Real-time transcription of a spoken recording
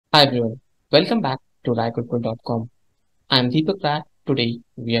Hi everyone, welcome back to RaiKurkul.com. I'm Deepak Rai. Today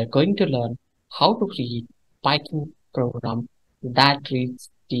we are going to learn how to create Python program that reads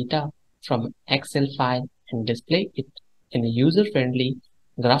data from Excel file and display it in a user-friendly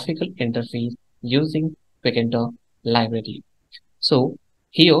graphical interface using Tkinter library. So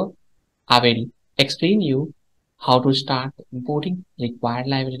here I will explain you how to start importing required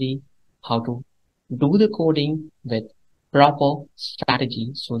library, how to do the coding with proper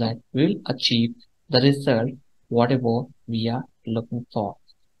strategy so that we will achieve the result whatever we are looking for.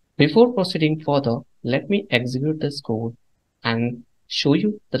 Before proceeding further, let me execute this code and show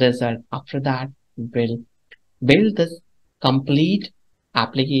you the result. After that, we'll build this complete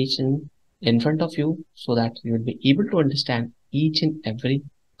application in front of you so that you will be able to understand each and every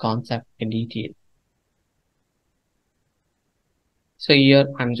concept in detail. So here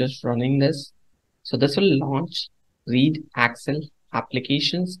I'm just running this. So this will launch read Excel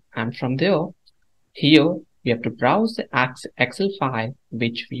applications, and from there, here we have to browse the Excel file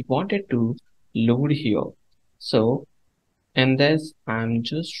which we wanted to load here. So in this, I'm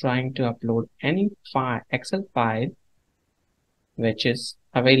just trying to upload any Excel file which is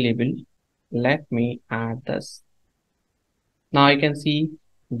available. Let me add this. Now you can see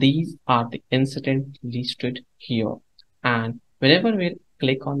these are the incident listed here, and whenever we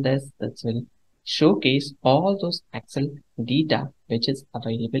click on this will showcase all those Excel data which is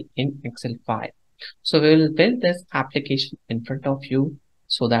available in Excel file. So we will build this application in front of you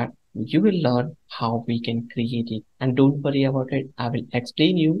so that you will learn how we can create it. And don't worry about it, I will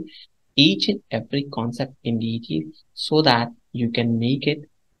explain you each and every concept in detail so that you can make it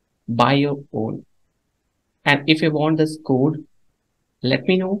by your own. And if you want this code, let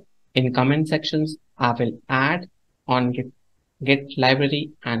me know in comment sections. I will add on Git library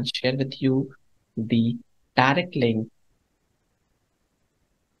and share with you the direct link.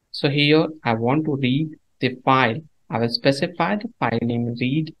 So here I want to read the file. I will specify the file name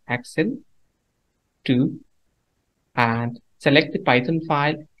read Excel 2 and select the Python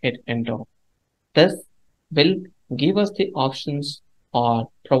file, hit enter. This will give us the options or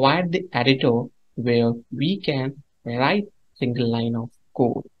provide the editor where we can write single line of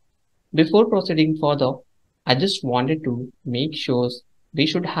code. Before proceeding further, I just wanted to make sure we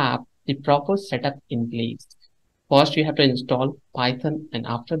should have the proper setup in place. First, you have to install Python, and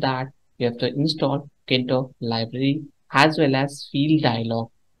after that, you have to install Tkinter library as well as field dialog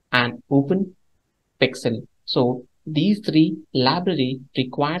and open pixel. So these three library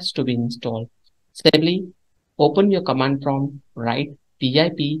requires to be installed. Simply open your command prompt, write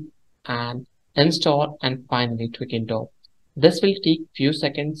pip and install, and finally Tkinter. This will take few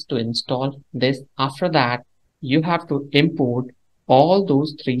seconds to install this. After that, you have to import all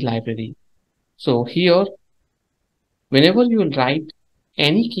those three libraries. So here, whenever you will write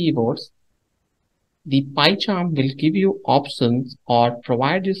any keywords, the PyCharm will give you options or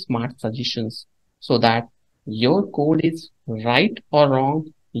provide you smart suggestions so that your code is right or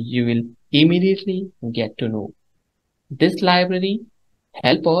wrong, you will immediately get to know. This library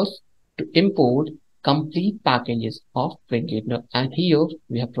help us to import complete packages of Tkinter, and here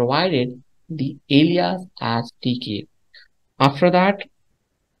we have provided the alias as tk. After that,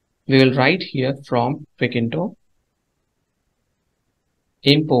 we will write here from Tkinter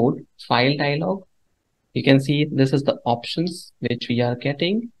import file dialog. You can see this is the options which we are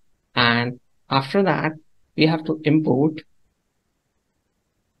getting, and after that we have to import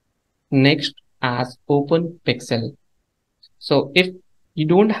next as open pixel. So if you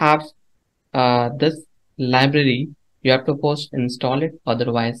don't have this library, you have to first install it,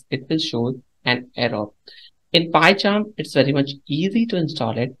 otherwise it will show an error. In PyCharm, it's very much easy to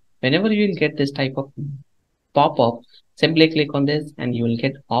install it. Whenever you will get this type of pop-up, simply click on this and you will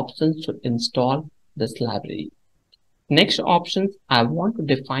get options to install this library. Next options, I want to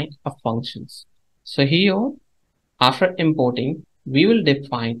define a functions. So here, after importing, we will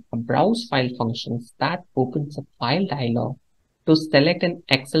define a browse file functions that opens a file dialog to select an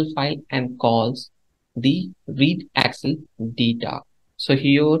Excel file and calls the read Excel data. So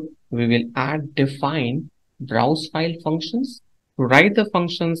here we will add define browse file functions. To write the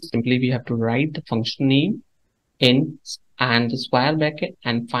functions, simply we have to write the function name in and the square bracket,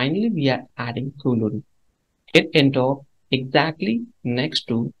 and finally we are adding colon. Hit enter. Exactly next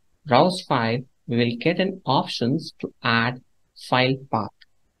to browse file, we will get an options to add file path.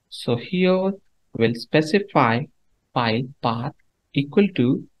 So here we'll specify file path equal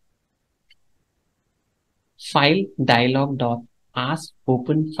to file dialog dot ask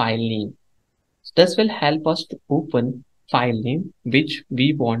open file name. So this will help us to open file name which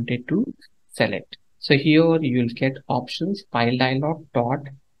we wanted to select. So here you will get options file dialog dot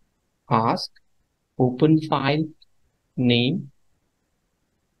ask open file name.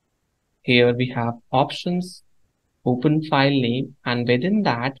 Here we have options, open file name, and within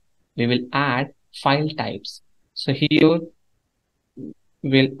that we will add file types. So here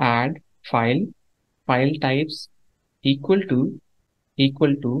we'll add file types equal to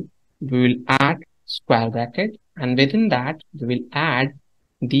we will add square bracket, and within that we will add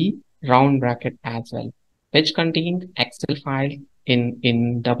the round bracket as well, which contains Excel file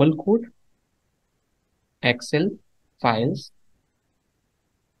in double quote, Excel files.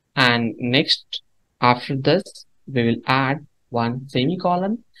 And next, after this we will add one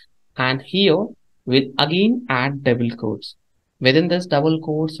semicolon, and here we'll again add double quotes. Within this double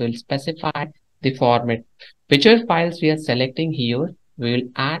quotes we'll specify the format. Whichever files we are selecting here, we will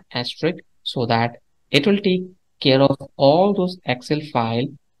add asterisk so that it will take care of all those Excel file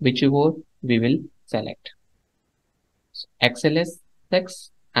whichever we will select. So XLS6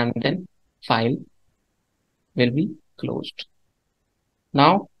 and then file will be closed.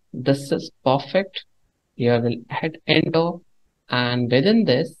 Now this is perfect. Here we'll hit enter, and within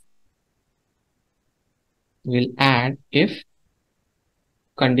this we'll add if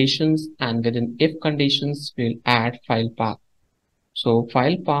conditions, and within if conditions we'll add file path. So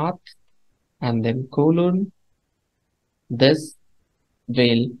file path and then colon. This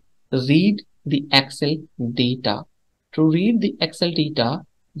will read the Excel data. To read the Excel data,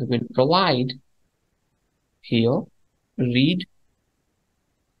 we will provide here read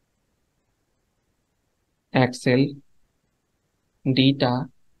Excel data,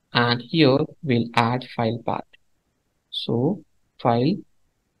 and here we'll add file path. So file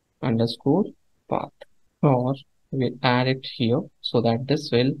underscore path, or we'll add it here so that this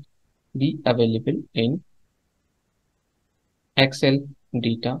will be available in Excel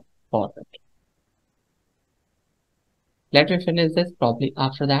data format. Let me finish this. Probably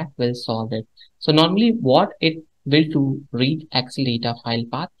after that we'll solve it. So normally what it will do, read Excel data file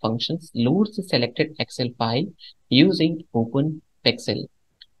path functions loads the selected Excel file using open pixel.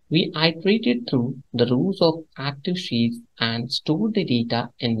 We iterated through the rules of active sheets and stored the data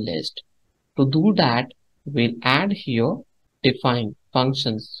in list. To do that, we'll add here define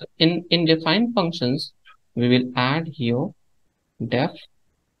functions. In define functions, we will add here def,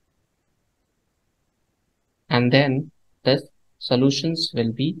 and then this solutions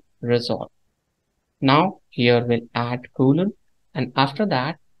will be resolved. Now here we'll add colon, and after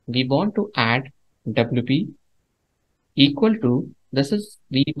that we want to add WP equal to, this is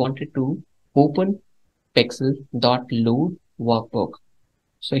we wanted to open pixel dot load workbook.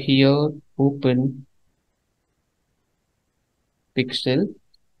 So here open pixel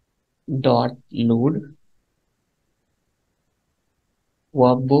dot load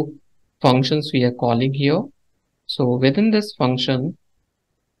workbook functions we are calling here. So within this function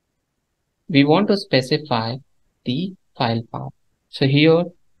we want to specify the file path. So here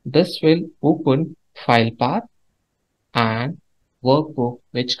this will open file path and workbook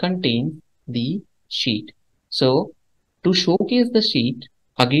which contains the sheet. So to showcase the sheet,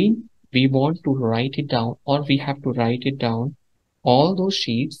 again we want to write it down, or we have to write it down all those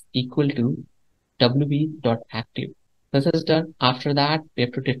sheets equal to wb.active. This is done. After that we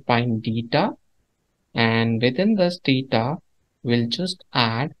have to define data, and within this data we'll just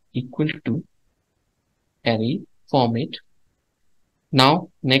add equal to array format. Now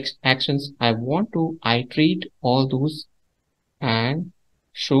next actions, I want to iterate all those and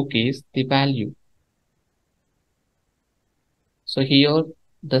showcase the value. So here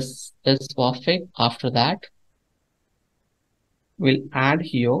this is perfect. After that we'll add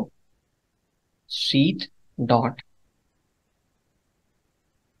here sheet dot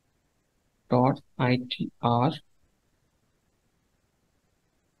itr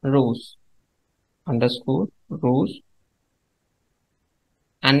rows underscore rows,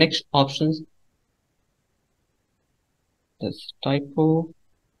 and next options this typo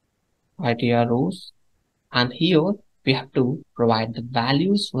itr rows, and here we have to provide the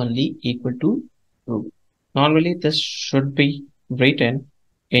values only equal to true. Normally this should be written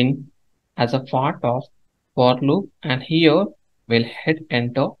in as a part of for loop, and here we'll hit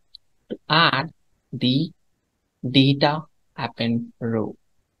enter to add the data append row.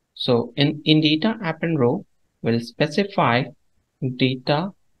 So in data append row we'll specify data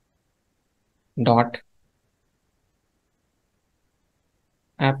dot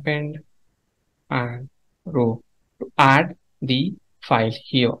append and row to add the file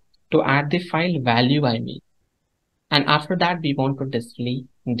here, to add the file value I mean. And after that we want to display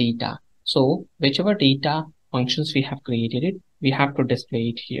data. So whichever data functions we have created it, we have to display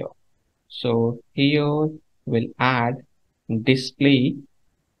it here. So here we'll add display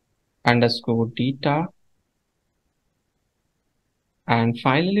underscore data. And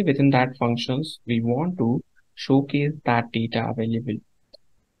finally, within that functions, we want to showcase that data available.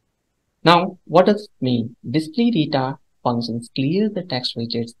 Now, what does it mean? Display data functions clear the text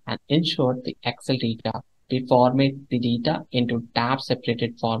widgets and ensure the Excel data. We format the data into tab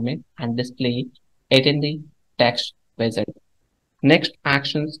separated format and display it in the text widget. Next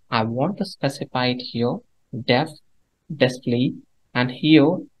actions, I want to specify it here, def display, and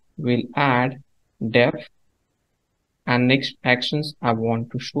here we'll add def, and next actions I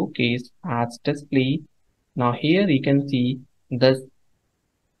want to showcase as display. Now here you can see this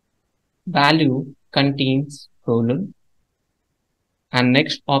value contains colon, and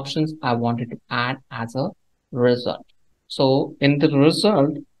next options I wanted to add as a result. So in the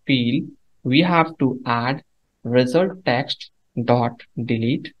result field, we have to add result text dot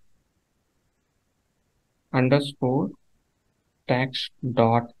delete underscore text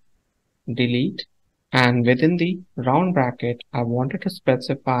dot delete, and within the round bracket I wanted to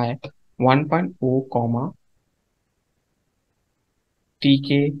specify 1.0 comma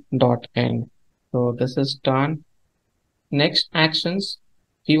tk.end. So this is done. Next actions,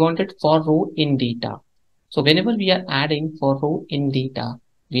 we wanted for row in data. So whenever we are adding for row in data,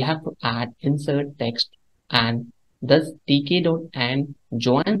 we have to add insert text, and thus tk.end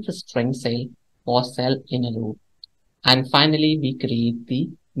joins the string cell or cell in a row. And finally, we create the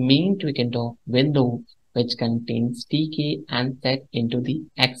main Tkinter window which contains tk and set into the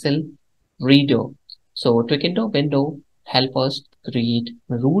Excel reader. So Tkinter window help us create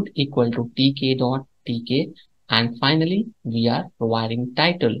root equal to tk.tk, and finally we are providing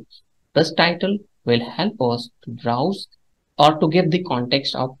title. This title will help us to browse or to give the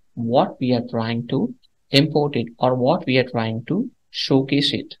context of what we are trying to import it or what we are trying to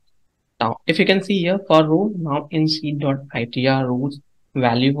showcase it. Now, if you can see here for row, now in sheet.itr rows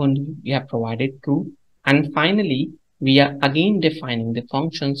value only we have provided true. And finally, we are again defining the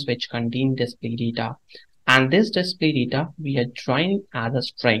functions which contain display data. And this display data we are trying as a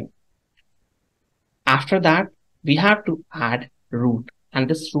string. After that, we have to add root, and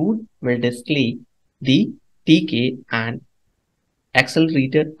this root will display the tk and Excel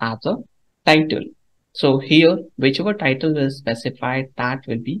reader as a title. So here, whichever title is specified, that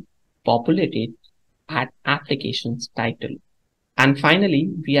will be populated at applications title. And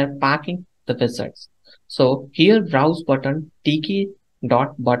finally, we are packing the wizards. So here browse button, tk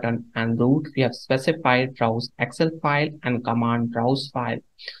dot button, and root we have specified browse Excel file and command browse file.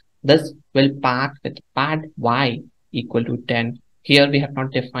 This will pack with pad y equal to 10. Here we have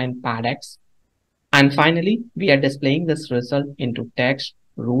not defined pad x. And finally, we are displaying this result into text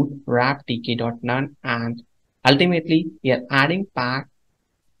root wrap tk.none, and ultimately we are adding pack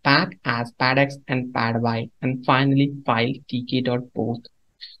as padx and pady, and finally file tk.post.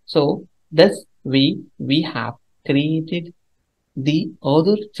 So this way we have created the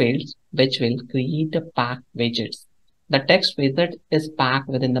other fields which will create the pack widgets. The text widget is packed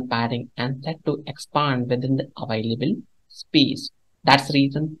within the padding and set to expand within the available space. That's the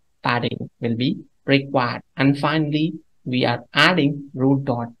reason padding will be required. And finally, we are adding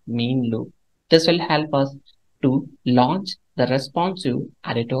root.main loop. This will help us to launch the responsive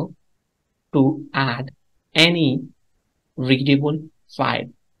editor to add any readable file.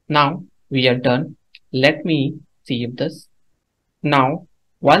 Now we are done. Let me save this. Now,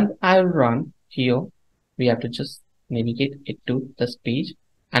 once I'll run here, we have to just navigate it to this page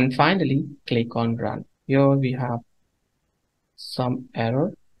and finally click on run. Here we have some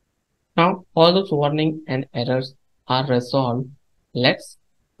error. Now all those warning and errors are resolved. Let's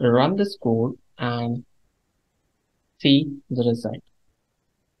run this code and see the result.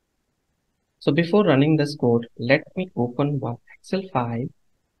 So before running this code, let me open one Excel file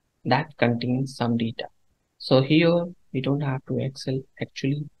that contains some data. So here we don't have to Excel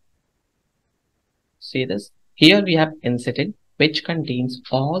actually say this. Here we have incident which contains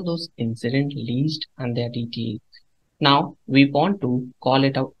all those incident list and their details. Now we want to call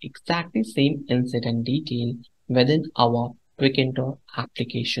it out exactly same incident detail within our Tkinter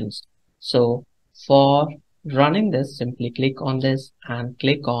applications. So for running this, simply click on this and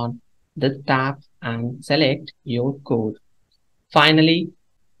click on this tab and select your code. Finally,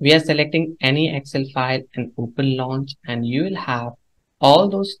 we are selecting any Excel file and open launch, and you will have all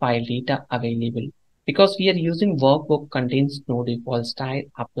those file data available. Because we are using workbook contains no default style,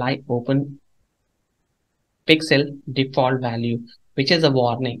 apply open pixel default value, which is a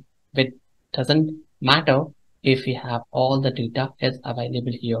warning. It doesn't matter if we have all the data is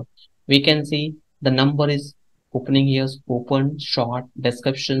available here. We can see the number is opening here, open, short,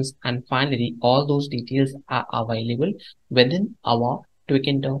 descriptions, and finally all those details are available within our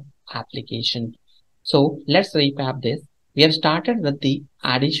Tkinter application. So let's recap this. We have started with the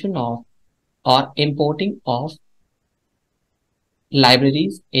addition of or importing of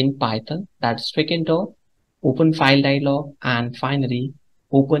libraries in Python, that's Tkinter, open file dialog, and finally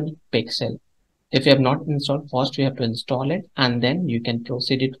open pixel. If you have not installed, first you have to install it and then you can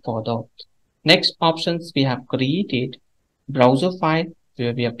proceed it further. Next options, we have created browser file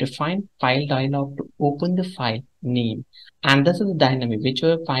where we have defined file dialog to open the file name. And this is dynamic,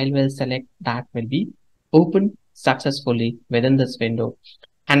 whichever file will select that will be open successfully within this window.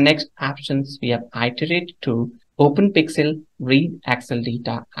 And next options, we have iterate to open pixel read Excel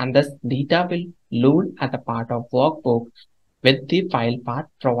data, and this data will load as a part of workbook with the file path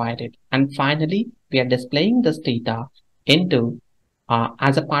provided. And finally, we are displaying this data into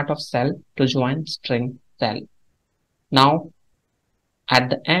as a part of cell to join string cell. Now, at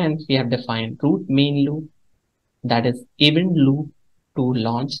the end, we have defined root main loop, that is event loop, to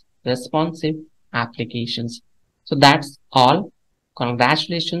launch responsive applications. So that's all.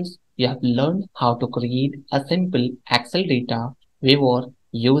 Congratulations, you have learned how to create a simple Excel data viewer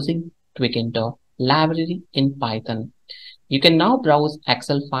using Tkinter library in Python. You can now browse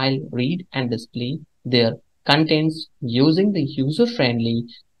Excel file, read and display their contents using the user-friendly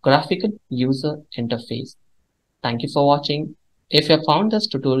graphical user interface. Thank you for watching. If you found this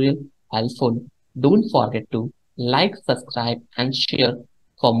tutorial helpful, don't forget to like, subscribe and share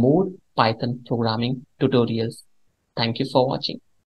for more Python programming tutorials. Thank you for watching.